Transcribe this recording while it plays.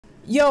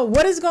Yo,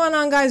 what is going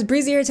on, guys?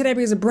 Breezy here today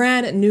because a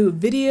brand new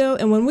video.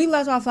 And when we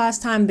left off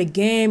last time, the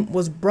game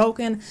was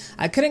broken.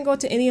 I couldn't go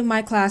to any of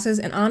my classes,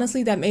 and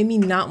honestly that made me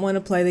not want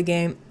to play the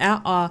game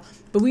at all.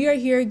 But we are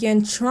here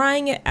again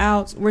trying it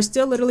out. We're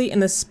still literally in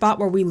the spot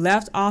where we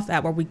left off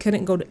at, where we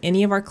couldn't go to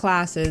any of our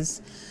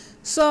classes.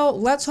 So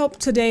let's hope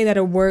today that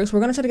it works. We're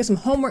gonna try to get some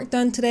homework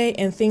done today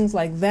and things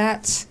like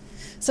that.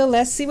 So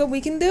let's see what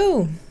we can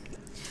do.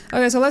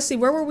 Okay, so let's see,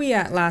 where were we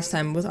at last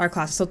time with our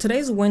classes? So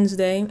today's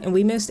Wednesday, and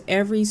we missed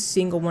every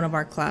single one of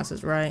our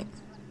classes, right?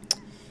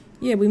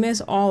 Yeah, we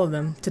missed all of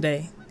them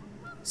today.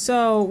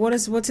 So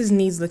what's his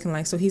needs looking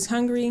like? So he's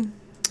hungry.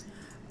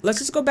 Let's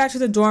just go back to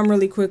the dorm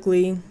really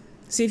quickly,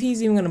 see if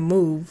he's even gonna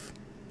move.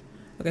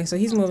 Okay, so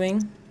he's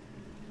moving.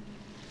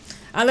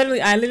 I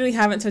literally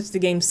haven't touched the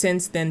game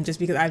since then, just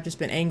because I've just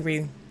been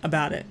angry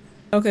about it.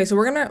 Okay, so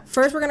we're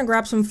gonna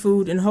grab some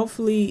food, and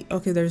hopefully,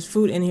 okay, there's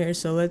food in here,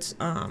 so let's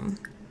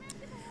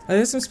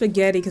there's some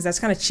spaghetti because that's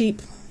kind of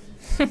cheap.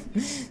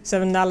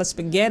 $7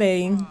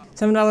 spaghetti.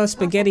 $7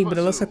 spaghetti, but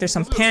it looks like there's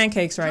some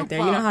pancakes right there.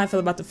 You know how I feel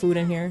about the food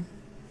in here.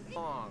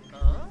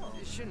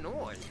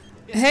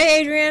 Hey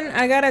Adrian,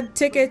 I got a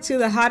ticket to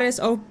the hottest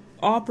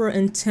opera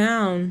in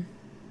town.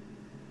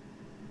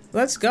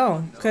 Let's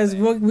go, because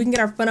we can get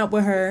our fun up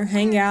with her,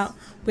 hang out.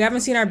 We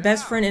haven't seen our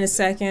best friend in a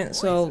second,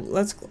 so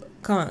let's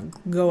come on,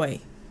 go away.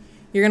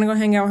 You're gonna go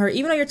hang out with her,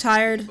 even though you're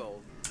tired.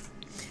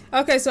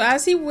 Okay, so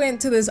as he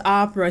went to this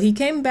opera, he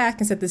came back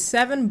and said the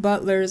Seven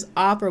Butlers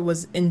opera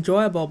was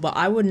enjoyable, but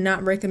I would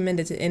not recommend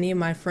it to any of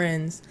my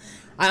friends.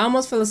 I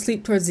almost fell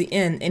asleep towards the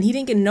end, and he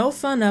didn't get no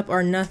fun up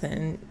or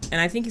nothing. And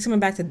I think he's coming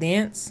back to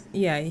dance.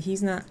 Yeah,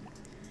 he's not.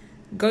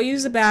 Go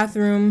use the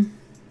bathroom,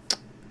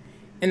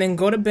 and then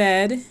go to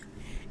bed.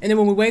 And then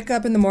when we wake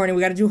up in the morning,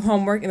 we gotta do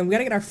homework, and then we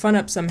gotta get our fun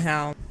up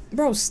somehow.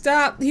 Bro,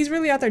 stop. He's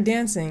really out there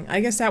dancing.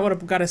 I guess that would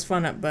have got us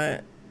fun up,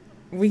 but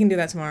we can do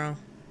that tomorrow.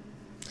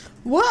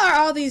 What are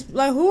all these,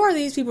 like, who are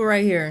these people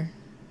right here?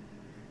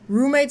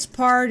 Roommate's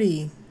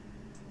party.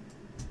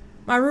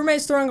 My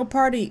roommate's throwing a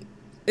party.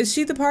 Is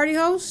she the party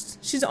host?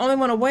 She's the only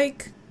one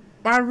awake.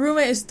 My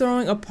roommate is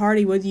throwing a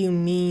party. What do you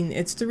mean?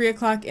 It's 3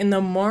 o'clock in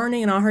the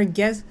morning and all her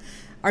guests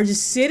are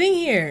just sitting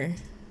here.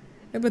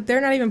 Yeah, but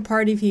they're not even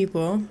party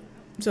people.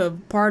 So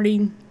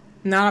party,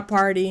 not a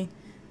party,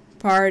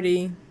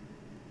 party,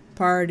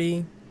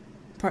 party,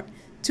 party.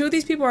 Two of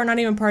these people are not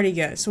even party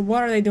guests. So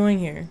what are they doing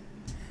here?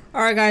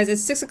 Alright guys,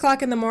 it's 6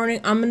 o'clock in the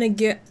morning. I'm gonna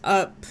get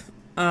up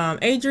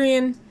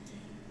Adrian,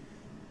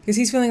 because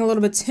he's feeling a little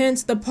bit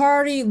tense. The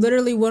party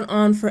literally went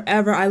on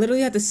forever. I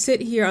literally had to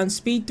sit here on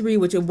speed 3,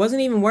 which it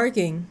wasn't even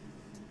working.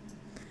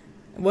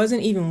 It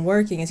wasn't even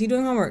working. Is he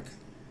doing homework?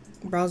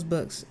 Browse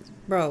books.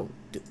 Bro,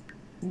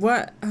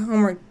 what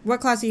homework?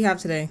 What class do you have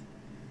today?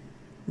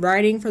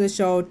 Writing for the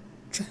show,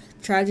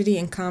 tragedy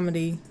and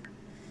comedy.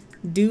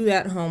 Do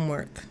that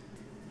homework.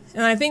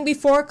 And I think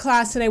before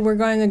class today, we're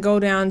going to go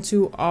down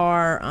to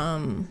our,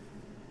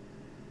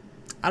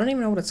 I don't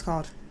even know what it's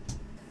called.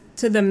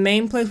 To the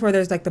main place where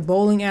there's like the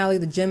bowling alley,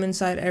 the gym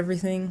inside,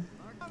 everything.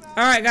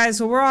 Alright guys,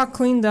 so we're all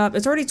cleaned up.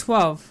 It's already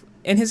 12.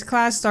 And his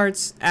class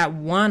starts at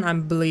 1, I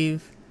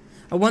believe.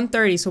 At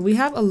 1:30. So we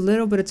have a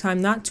little bit of time,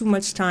 not too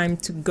much time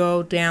to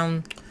go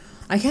down.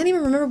 I can't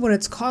even remember what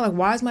it's called. Like,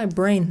 why is my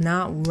brain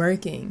not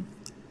working?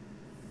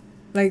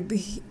 Like,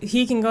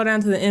 he can go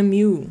down to the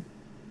MU.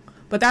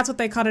 But that's what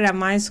they called it at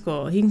my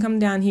school. He can come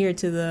down here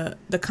to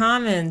the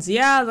commons.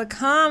 Yeah, the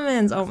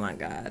commons. Oh my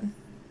god.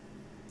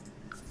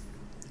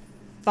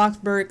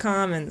 Foxburg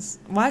Commons.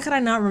 Why could I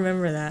not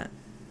remember that?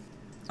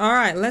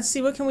 Alright, let's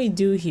see what can we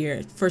do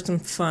here for some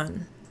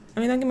fun. I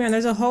mean, don't get me wrong,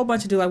 there's a whole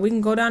bunch to do. Like, we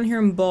can go down here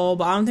and bowl,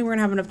 but I don't think we're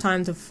gonna have enough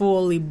time to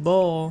fully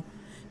bowl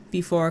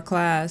before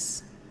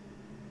class.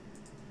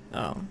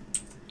 Oh.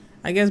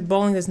 I guess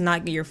bowling does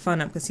not get your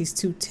fun up because he's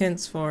too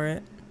tense for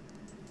it.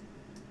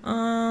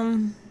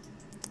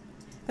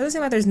 It doesn't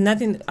seem like there's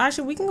nothing.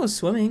 Actually, we can go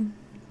swimming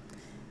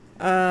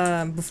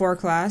before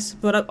class.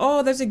 But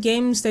oh, there's a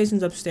game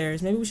station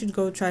upstairs. Maybe we should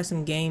go try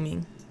some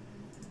gaming.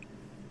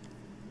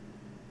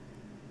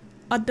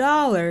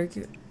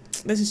 $1.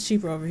 This is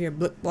cheaper over here.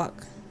 Blip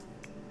block.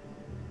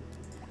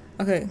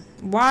 Okay,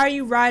 why are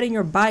you riding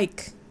your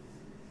bike?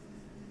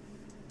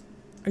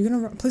 Are you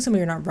gonna? Please tell me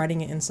you're not riding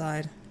it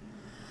inside.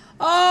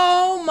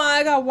 Oh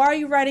my god! Why are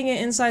you riding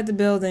it inside the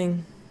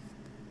building?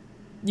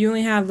 You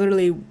only have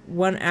literally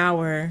 1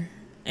 hour.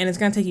 And it's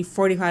gonna take you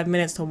 45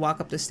 minutes to walk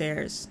up the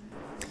stairs.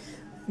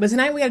 But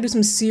tonight we gotta do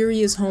some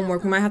serious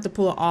homework. We might have to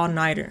pull an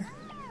all-nighter.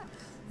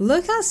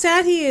 Look how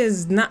sad he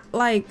is. Not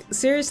like,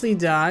 seriously,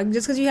 dog.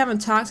 Just because you haven't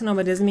talked to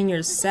nobody doesn't mean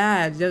you're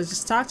sad.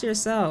 Just talk to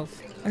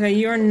yourself. Okay,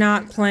 you're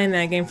not playing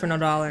that game for no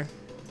dollar.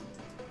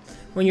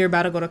 When you're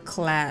about to go to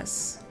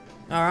class.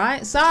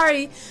 Alright?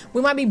 Sorry.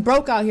 We might be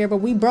broke out here, but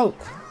we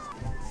broke.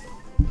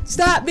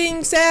 Stop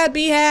being sad.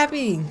 Be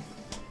happy.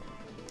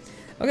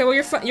 Okay,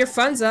 well, your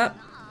fun's up.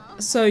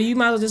 So you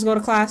might as well just go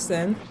to class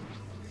then.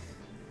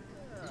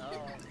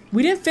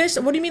 We didn't finish.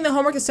 What do you mean the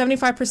homework is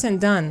 75%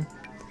 done?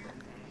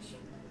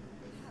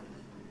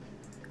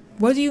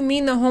 What do you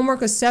mean the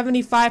homework is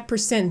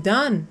 75%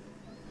 done?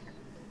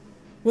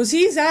 Was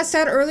he that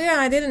sad earlier and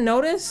I didn't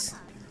notice?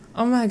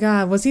 Oh my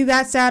god, was he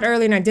that sad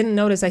earlier and I didn't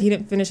notice that he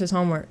didn't finish his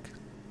homework?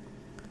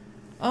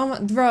 Oh my,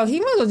 bro, he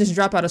might as well just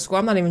drop out of school.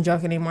 I'm not even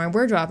joking anymore.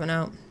 We're dropping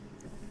out.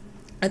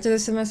 After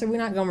this semester, we're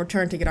not going to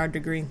return to get our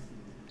degree.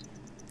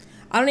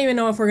 I don't even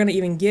know if we're going to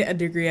even get a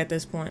degree at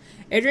this point.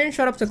 Adrian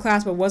showed up to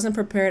class but wasn't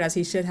prepared as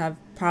he should have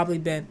probably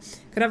been.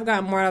 Could have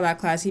gotten more out of that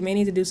class. He may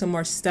need to do some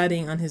more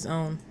studying on his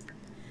own.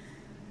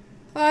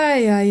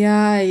 Ay, ay,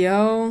 ay,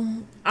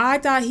 yo. I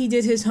thought he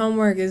did his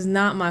homework. It's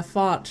not my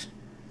fault.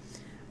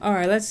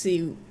 Alright, let's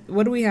see.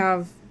 What do we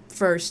have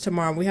first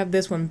tomorrow? We have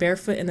this one,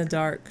 Barefoot in the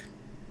Dark.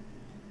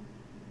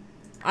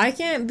 I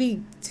can't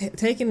be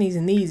taking these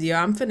knees, yo.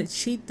 I'm finna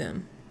cheat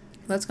them.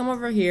 Let's come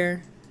over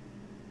here.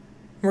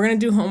 We're gonna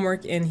do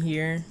homework in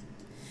here.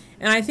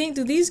 And I think,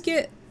 do these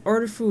get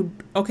ordered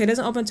food? Okay, it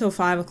doesn't open until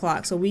 5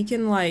 o'clock. So we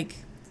can, like,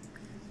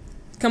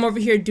 come over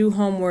here, do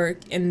homework,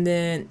 and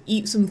then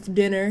eat some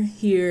dinner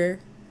here.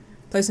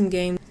 Play some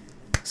games.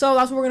 So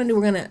that's what we're gonna do.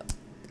 We're gonna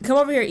come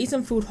over here, eat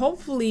some food.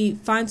 Hopefully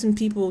find some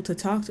people to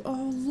talk to.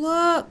 Oh,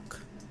 look.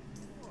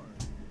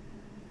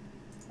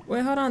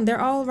 Wait, hold on.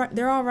 They're all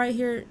right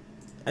here.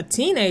 A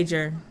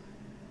teenager.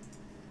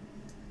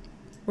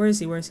 Where is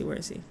he? Where is he? Where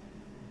is he?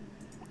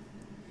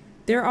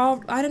 They're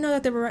all... I didn't know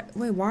that they were...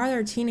 Wait, why are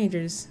there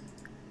teenagers?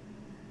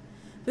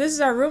 But this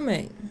is our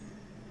roommate.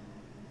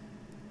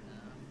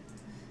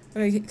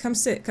 Okay, come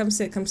sit. Come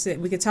sit. Come sit.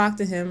 We can talk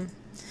to him.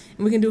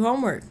 And we can do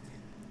homework.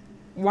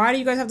 Why do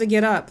you guys have to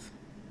get up?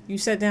 You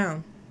sat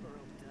down.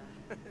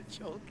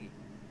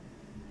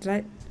 Did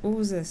I... What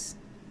was this?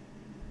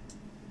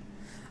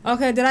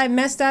 Okay, did I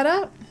mess that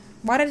up?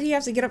 Why did he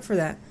have to get up for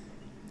that?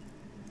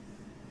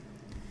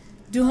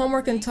 Do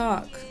homework and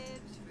talk.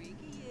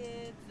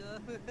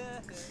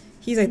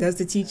 He's like, that's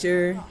the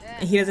teacher.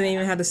 And he doesn't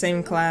even have the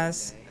same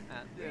class.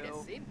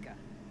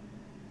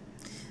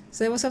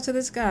 Say what's up to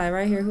this guy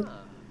right here.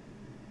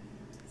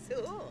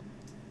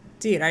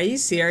 Dude, are you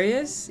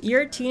serious?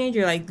 You're a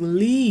teenager, like,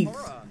 leave.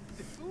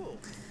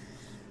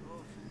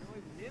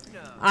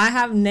 I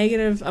have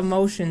negative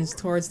emotions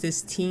towards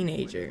this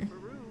teenager.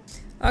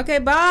 Okay,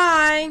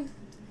 bye.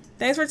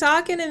 Thanks for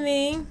talking to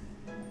me.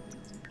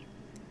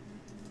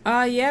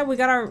 Yeah, we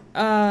got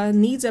our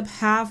needs up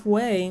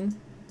halfway.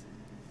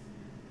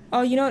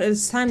 Oh, you know what?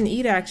 It's time to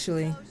eat,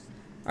 actually.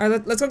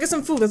 Alright, let's go get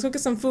some food. Let's go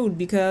get some food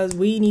because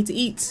we need to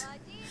eat.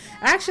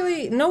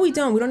 Actually, no, we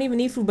don't. We don't even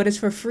need food, but it's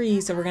for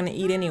free, so we're gonna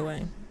eat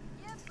anyway.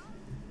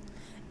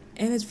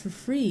 And it's for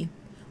free.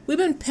 We've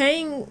been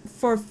paying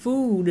for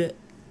food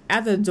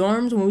at the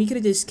dorms when we could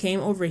have just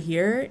came over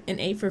here and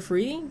ate for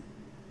free.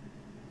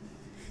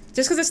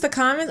 Just because it's the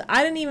comments,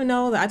 I didn't even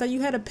know that. I thought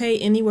you had to pay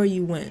anywhere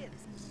you went.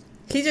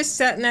 He just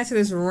sat next to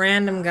this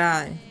random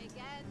guy.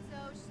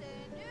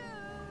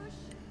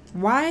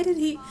 Why did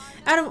he...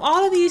 Out of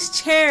all of these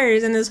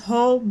chairs in this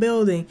whole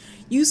building,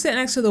 you sat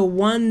next to the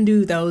one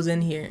dude that was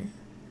in here.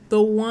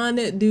 The one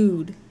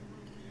dude.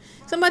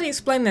 Somebody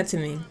explain that to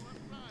me.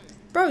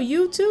 Bro,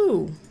 you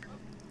too.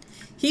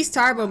 He's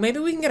tired, but maybe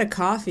we can get a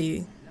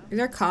coffee. Is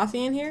there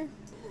coffee in here?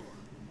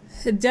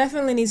 It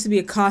definitely needs to be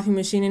a coffee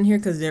machine in here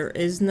because there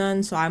is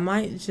none. So I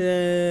might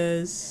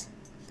just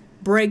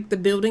break the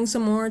building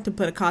some more to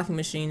put a coffee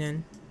machine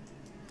in.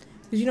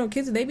 Because, you know,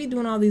 kids, they be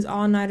doing all these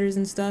all-nighters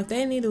and stuff.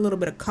 They need a little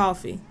bit of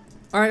coffee.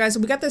 Alright, guys, so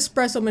we got the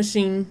espresso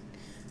machine.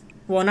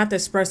 Well, not the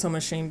espresso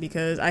machine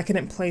because I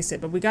couldn't place it.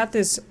 But we got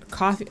this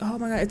coffee. Oh,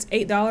 my God, it's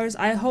 $8.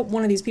 I hope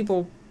one of these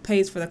people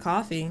pays for the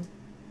coffee.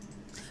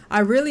 I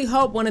really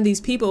hope one of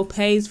these people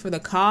pays for the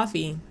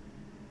coffee.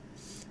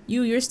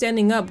 You're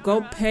standing up.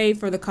 Go pay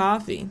for the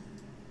coffee.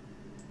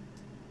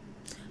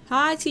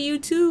 Hi to you,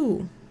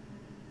 too.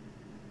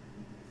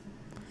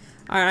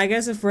 Alright, I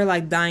guess if we're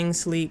like dying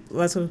sleep,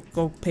 let's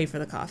go pay for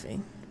the coffee.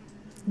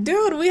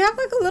 Dude, we have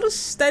like a little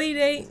study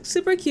date.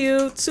 Super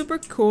cute, super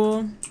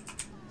cool.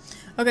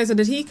 Okay, so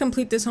did he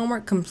complete this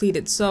homework?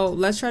 Completed. So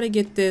let's try to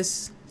get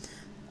this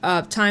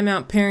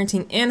timeout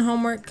parenting and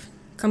homework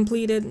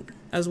completed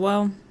as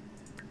well.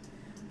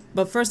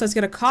 But first, let's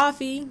get a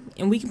coffee,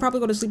 and we can probably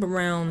go to sleep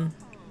around,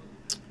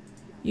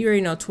 you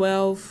already know,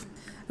 12.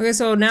 Okay,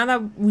 so now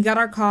that we got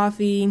our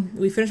coffee,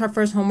 we finished our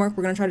first homework,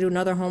 we're going to try to do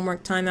another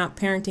homework, timeout,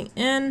 parenting,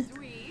 and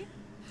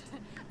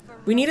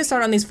we need to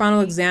start on these final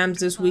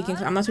exams this weekend.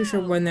 I'm not too sure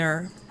when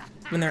they're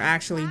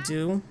actually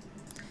due.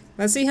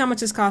 Let's see how much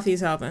this coffee is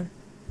helping.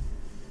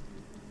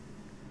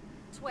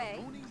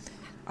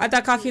 I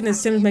thought coffee and the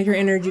Sims make your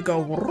energy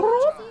go.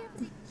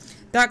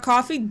 That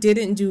coffee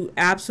didn't do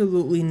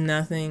absolutely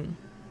nothing.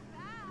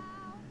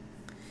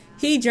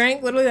 He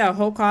drank literally that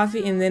whole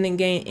coffee and didn't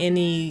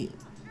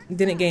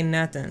gain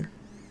nothing.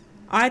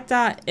 I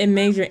thought it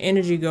made your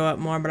energy go up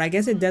more, but I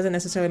guess it doesn't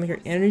necessarily make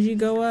your energy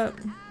go up.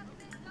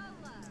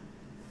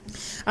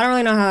 I don't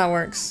really know how that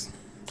works.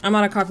 I'm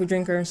not a coffee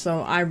drinker,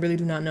 so I really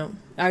do not know.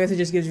 I guess it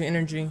just gives you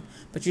energy,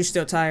 but you're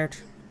still tired.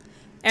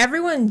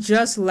 Everyone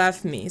just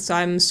left me, so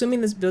I'm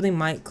assuming this building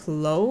might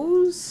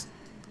close.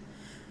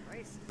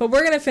 But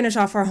we're going to finish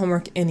off our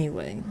homework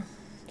anyway.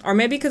 Or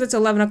maybe because it's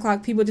 11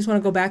 o'clock, people just want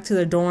to go back to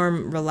their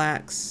dorm,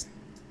 relax.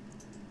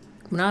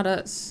 Not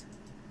us.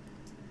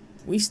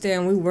 We stay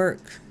and we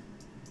work.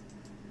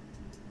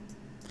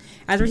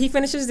 After he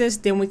finishes this,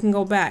 then we can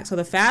go back. So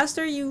the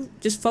faster you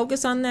just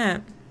focus on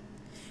that,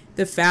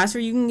 the faster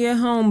you can get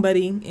home,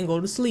 buddy, and go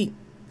to sleep.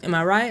 Am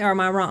I right or am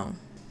I wrong?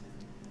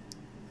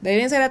 They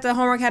didn't say that the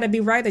homework had to be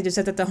right. They just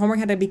said that the homework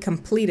had to be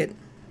completed.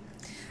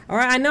 All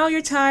right, I know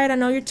you're tired. I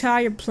know you're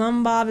tired. Your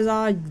plumb bob is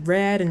all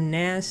red and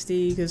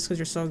nasty because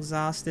you're so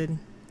exhausted.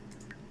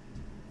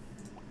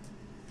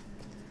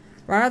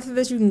 Right after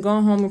this, you can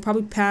go home. You'll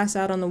probably pass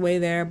out on the way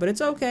there, but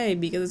it's okay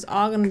because it's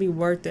all going to be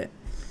worth it.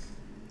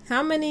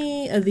 How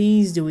many of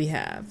these do we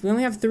have? We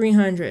only have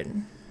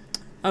 300.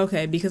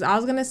 Okay, because I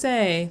was going to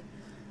say,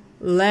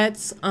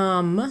 let's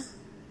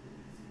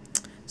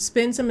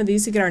spend some of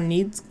these to get our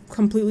needs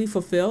completely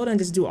fulfilled and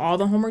just do all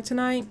the homework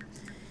tonight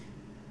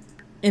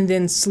and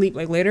then sleep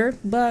like later.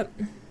 But,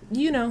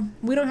 you know,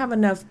 we don't have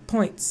enough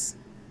points.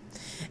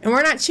 And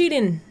we're not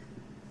cheating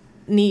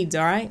needs,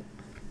 all right?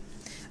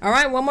 All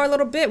right, one more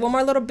little bit, one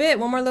more little bit,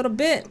 one more little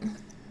bit.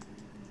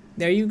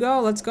 There you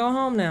go. Let's go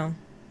home now.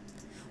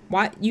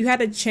 What? You had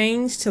to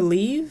change to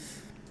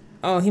leave?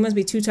 Oh, he must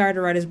be too tired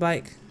to ride his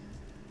bike.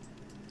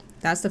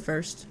 That's the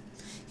first.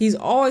 He's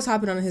always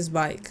hopping on his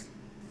bike.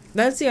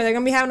 Let's see, are they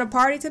going to be having a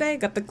party today?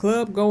 Got the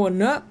club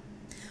going up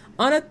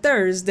on a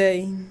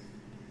Thursday.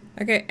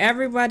 Okay,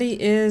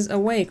 everybody is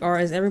awake, or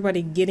is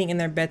everybody getting in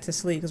their bed to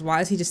sleep? Because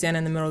why is he just standing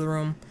in the middle of the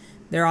room?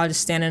 They're all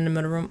just standing in the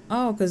middle of the room.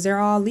 Oh, because they're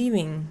all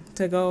leaving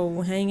to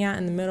go hang out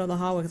in the middle of the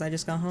hallway because I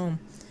just got home.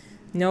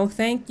 No,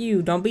 thank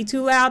you. Don't be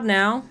too loud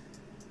now.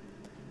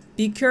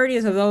 Be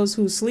courteous of those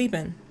who's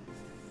sleeping.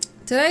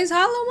 Today's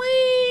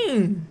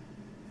Halloween.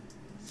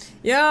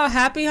 Yo,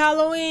 happy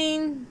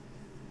Halloween.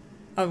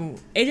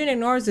 Adrian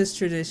ignores this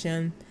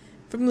tradition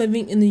from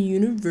living in the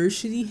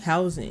university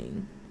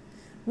housing.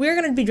 We're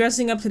going to be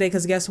dressing up today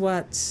because guess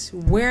what?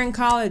 We're in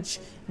college.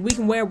 We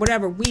can wear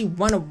whatever we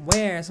want to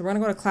wear. So we're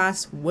going to go to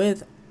class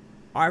with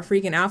our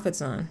freaking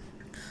outfits on.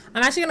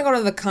 I'm actually going to go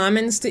to the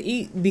Commons to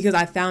eat because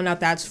I found out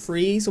that's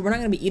free. So we're not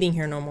going to be eating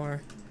here no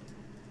more.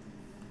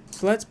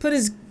 So let's put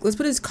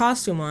his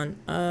costume on.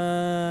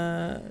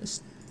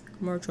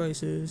 More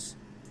choices.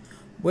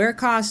 Wear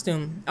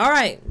costume. All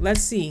right,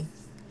 let's see.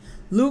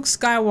 Luke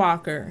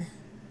Skywalker,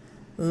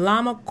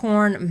 Llama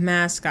Corn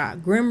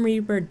mascot, Grim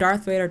Reaper,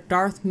 Darth Vader,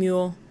 Darth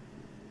Mule,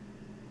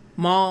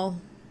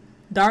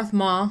 Darth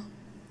Maul.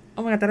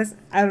 Oh my God, that is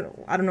I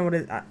don't know what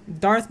it is.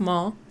 Darth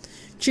Maul,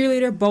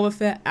 cheerleader, Boba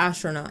Fett,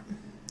 astronaut,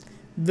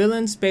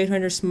 villain, space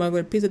ranger,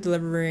 smuggler, pizza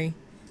delivery,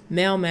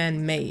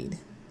 mailman, maid.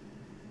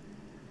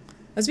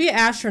 Let's be an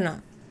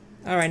astronaut.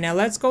 All right, now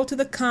let's go to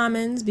the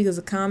Commons because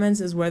the Commons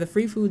is where the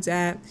free food's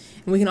at,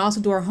 and we can also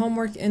do our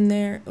homework in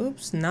there.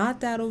 Oops, not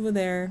that over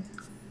there.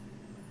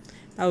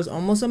 That was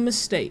almost a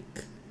mistake.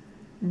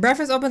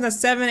 Breakfast opens at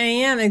 7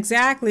 a.m.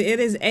 Exactly. It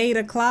is 8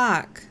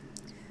 o'clock.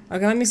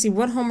 Okay, let me see.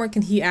 What homework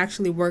can he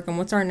actually work on?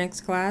 What's our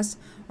next class?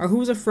 Or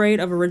who's afraid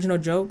of original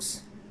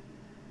jokes?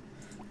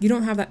 You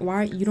don't have that.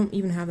 Why? You don't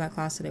even have that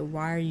class today.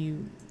 Why are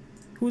you?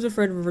 Who's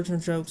afraid of original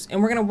jokes?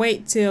 And we're going to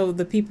wait till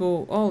the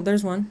people. Oh,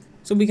 there's one.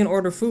 So we can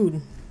order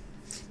food.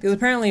 Because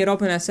apparently it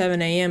opened at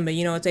 7 a.m. But,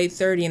 you know, it's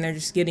 8:30 and they're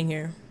just getting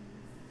here.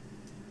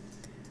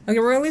 Okay,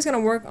 we're at least going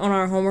to work on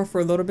our homework for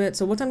a little bit.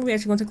 So what time do we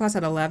actually go to class?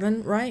 At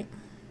 11, right?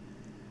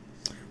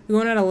 We're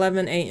going at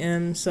 11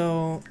 a.m.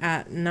 So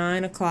at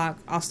 9 o'clock,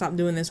 I'll stop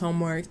doing this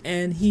homework.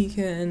 And he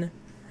can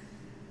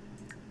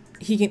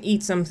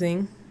eat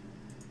something.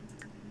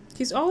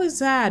 He's always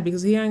sad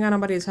because he ain't got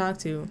nobody to talk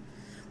to.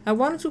 Like,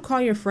 why don't you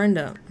call your friend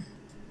up?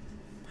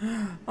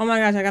 Oh my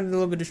gosh, I got a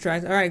little bit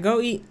distracted. All right,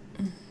 go eat.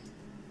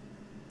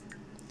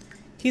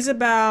 He's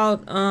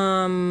about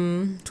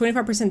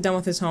 25% done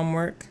with his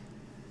homework.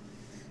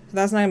 So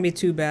that's not going to be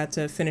too bad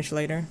to finish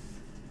later.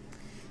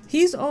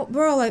 He's, oh,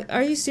 bro, like,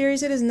 are you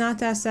serious? It is not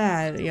that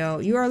sad, yo.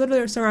 You are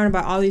literally surrounded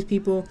by all these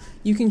people.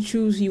 You can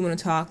choose who you want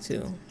to talk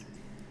to.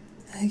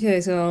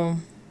 Okay, so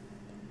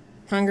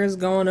hunger's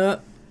going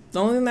up. The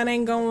only thing that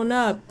ain't going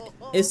up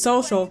is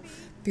social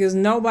because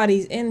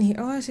nobody's in here.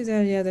 Oh, she's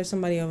there. Yeah, there's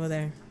somebody over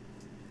there.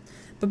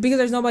 But because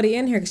there's nobody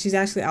in here because she's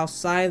actually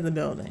outside the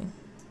building.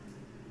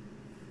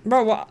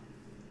 Bro, well,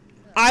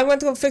 I went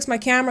to go fix my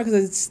camera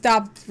because it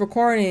stopped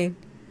recording.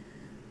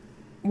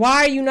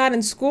 Why are you not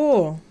in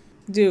school?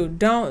 Dude,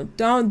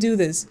 don't do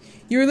this.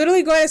 You're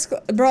literally going to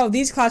school. Bro,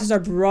 these classes are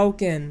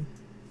broken.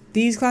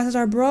 These classes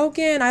are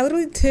broken. I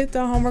literally did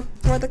the homework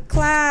for the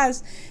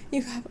class.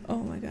 You have, oh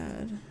my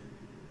God.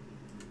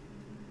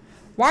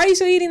 Why are you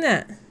still eating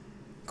that?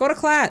 Go to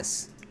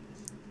class.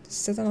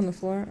 Sit down on the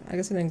floor. I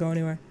guess I didn't go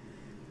anywhere.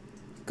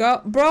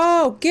 Go,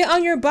 bro, get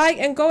on your bike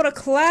and go to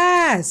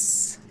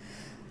class.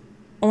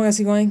 Oh my God, is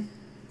he going?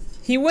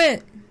 He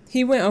went.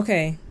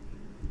 Okay.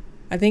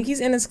 I think he's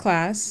in his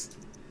class.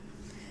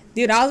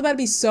 Dude, I was about to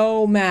be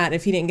so mad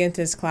if he didn't get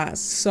into his class.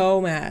 So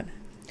mad.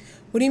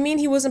 What do you mean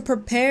he wasn't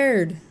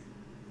prepared?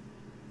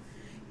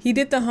 He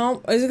did the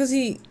home. Is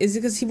it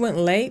because he went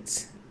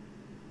late?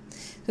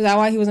 Is that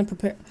why he wasn't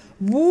prepared?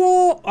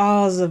 Whoa!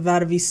 I was about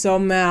to be so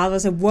mad. I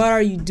was like, what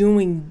are you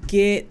doing?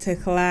 Get to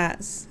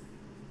class.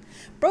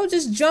 Bro,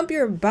 just jump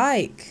your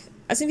bike.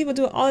 I seen people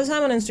do it all the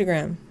time on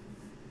Instagram.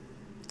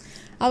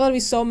 I was about to be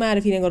so mad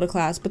if he didn't go to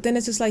class. But then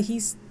it's just like he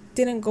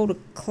didn't go to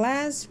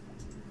class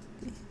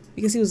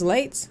because he was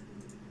late.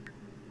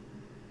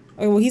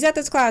 Okay, well, he's at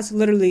this class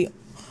literally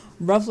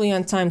roughly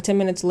on time, 10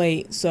 minutes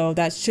late. So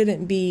that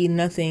shouldn't be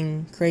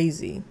nothing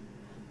crazy.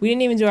 We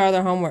didn't even do our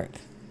other homework.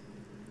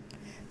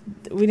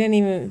 We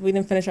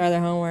didn't finish our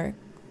other homework.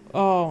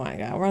 Oh my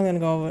god, we're only gonna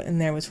go in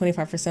there with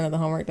 25% of the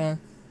homework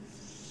done.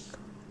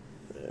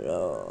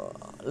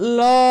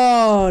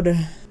 Lord.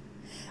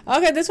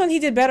 Okay, this one he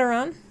did better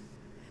on.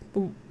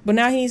 But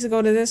now he needs to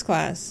go to this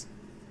class.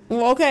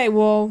 Well, okay,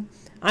 well,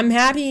 I'm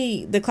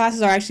happy the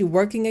classes are actually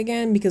working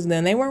again, because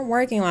then they weren't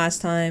working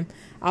last time.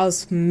 I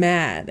was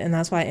mad, and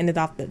that's why I ended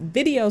off the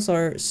video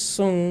so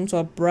soon, so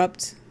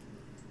abrupt.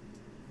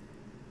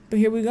 But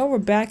here we go, we're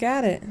back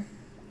at it.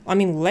 I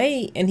mean,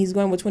 late, and he's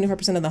going with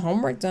 25% of the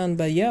homework done,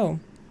 but yo,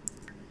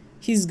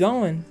 he's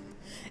going.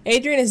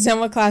 Adrian is done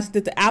with class,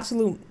 did the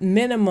absolute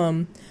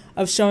minimum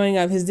of showing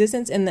up. His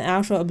distance in the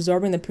actual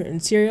absorbing the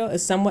material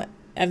is somewhat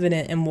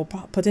evident and will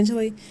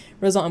potentially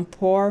result in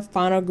poor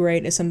final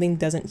grade if something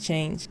doesn't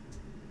change.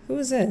 Who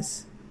is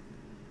this?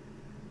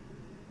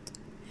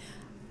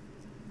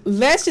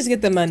 Let's just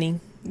get the money.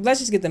 Let's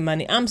just get the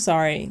money. I'm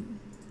sorry.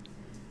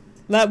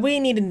 We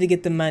needed to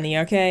get the money,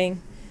 okay?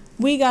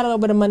 We got a little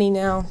bit of money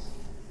now.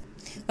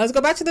 Let's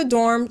go back to the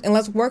dorm and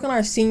let's work on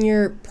our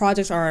senior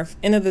projects, our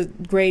end of the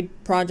grade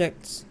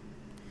projects,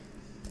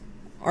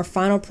 our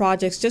final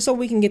projects, just so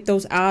we can get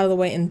those out of the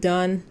way and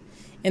done.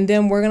 And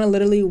then we're going to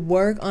literally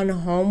work on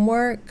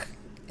homework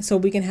so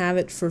we can have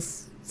it for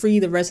free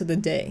the rest of the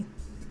day.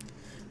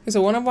 Okay,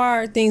 so one of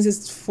our things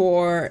is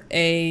for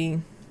a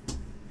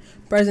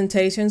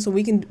presentation. So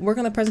we can work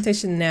on the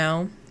presentation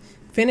now.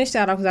 Finish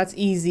that off because that's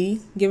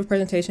easy. Give a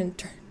presentation.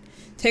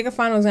 Take a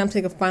final exam.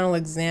 Take a final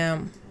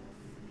exam.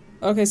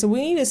 Okay, so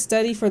we need to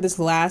study for this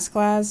last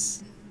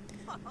class.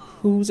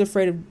 Who's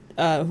afraid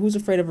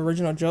of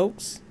original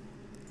jokes?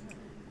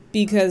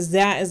 Because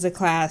that is a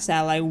class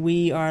that like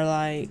we are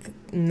like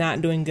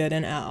not doing good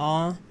in at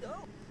all.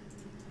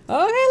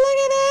 Okay, look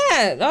at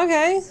that.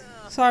 Okay,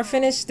 so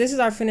this is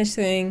our finished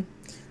thing.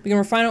 We can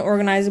refine and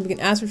organize it. We can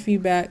ask for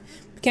feedback.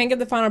 We can't give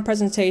the final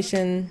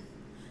presentation.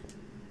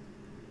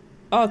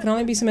 Oh, it can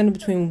only be submitted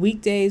between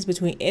weekdays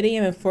between 8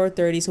 a.m. and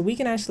 4:30. So we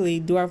can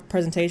actually do our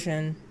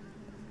presentation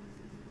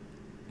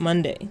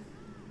Monday.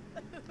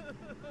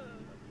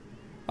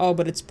 Oh,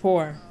 but it's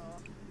poor.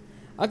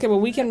 Okay, well,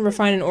 we can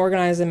refine and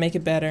organize and make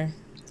it better.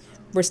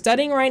 We're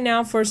studying right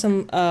now for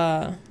some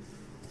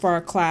for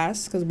our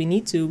class because we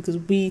need to, because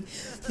we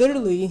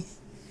literally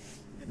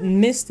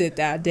missed it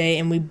that day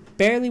and we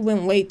barely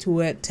went late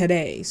to it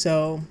today.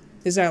 So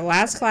this is our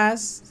last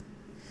class,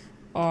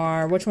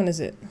 or which one is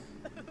it?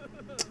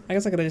 I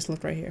guess I could have just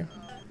looked right here.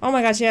 Oh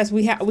my gosh, yes,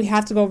 we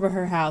have to go over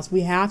her house.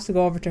 We have to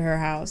go over to her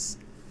house.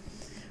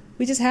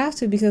 We just have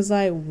to, because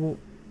like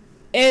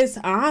it's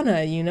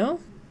Anna, you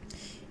know.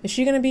 Is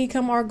she gonna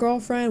become our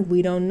girlfriend?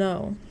 We don't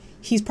know.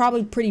 He's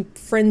probably pretty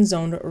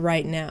friend-zoned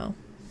right now.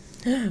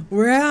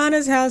 We're at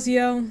Anna's house,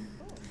 yo.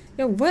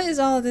 Yo, what is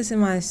all of this in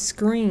my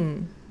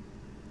screen?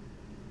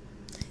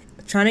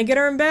 I'm trying to get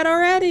her in bed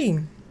already.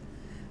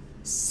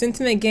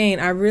 Sentiment gain.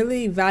 I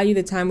really value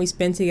the time we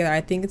spend together. I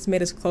think it's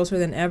made us closer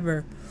than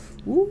ever.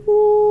 Ooh.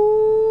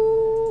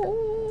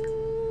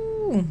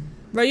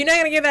 Bro, you're not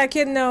gonna give that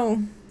kid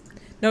no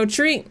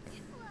treat.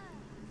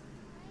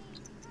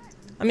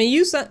 I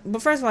mean,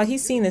 but first of all,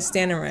 he's seen us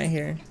standing right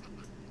here.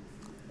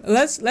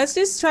 Let's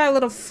just try a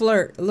little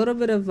flirt, a little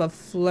bit of a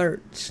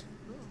flirt.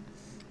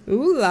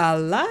 Ooh la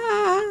la.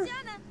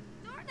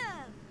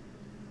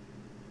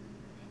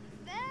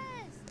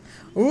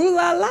 Ooh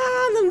la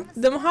la,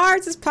 them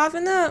hearts is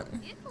popping up.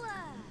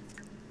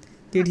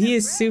 Dude, he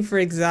is super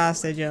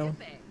exhausted, yo.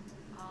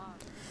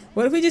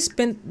 What if we just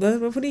spent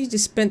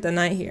the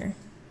night here?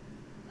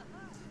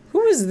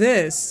 Who is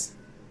this?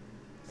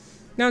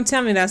 Don't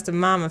tell me that's the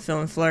mama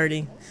feeling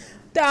flirty.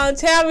 Don't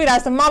tell me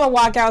that's the mama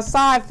walk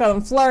outside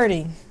feeling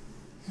flirty.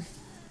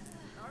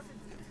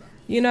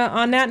 You know,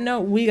 on that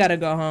note, we gotta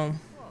go home.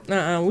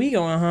 We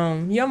going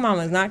home. Your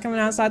mama's not coming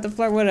outside to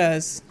flirt with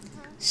us.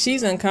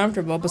 She's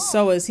uncomfortable, but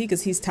so is he,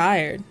 because he's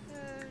tired.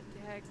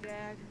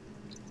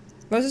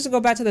 Let's just go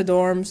back to the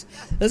dorms.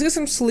 Let's get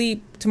some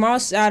sleep.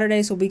 Tomorrow's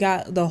Saturday, so we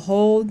got the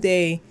whole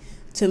day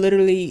to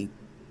literally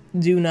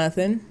do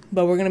nothing.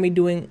 But we're gonna be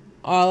doing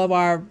all of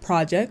our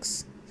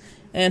projects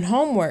and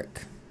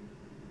homework.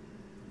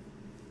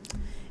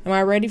 Am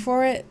I ready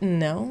for it?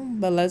 No,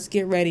 but let's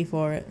get ready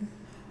for it.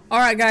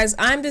 Alright guys,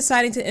 I'm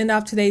deciding to end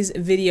off today's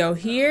video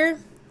here.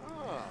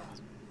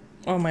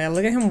 Oh my god,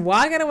 look at him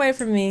walking away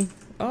from me.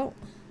 Oh.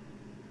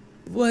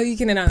 Well, you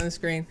can end on the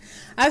screen.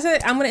 I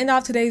said I'm going to end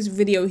off today's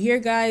video here,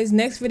 guys.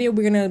 Next video,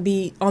 we're going to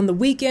be on the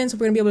weekend, so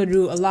we're going to be able to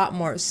do a lot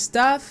more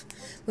stuff.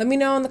 Let me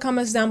know in the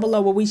comments down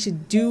below what we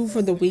should do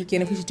for the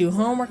weekend. If we should do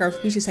homework, or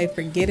if we should say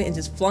forget it and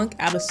just flunk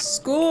out of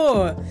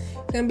school.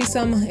 There's going to be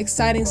some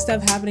exciting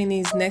stuff happening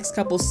these next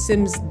couple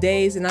Sims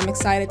days, and I'm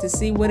excited to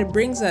see what it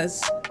brings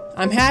us.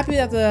 I'm happy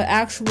that the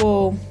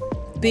actual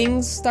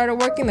things started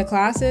working, the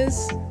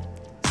classes.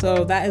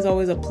 so that is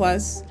always a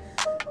plus.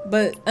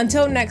 But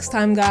until next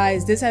time,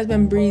 guys, this has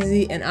been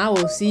Breezy, and I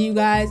will see you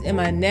guys in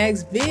my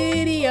next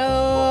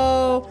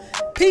video.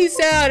 Peace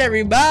out,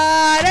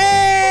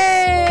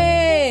 everybody.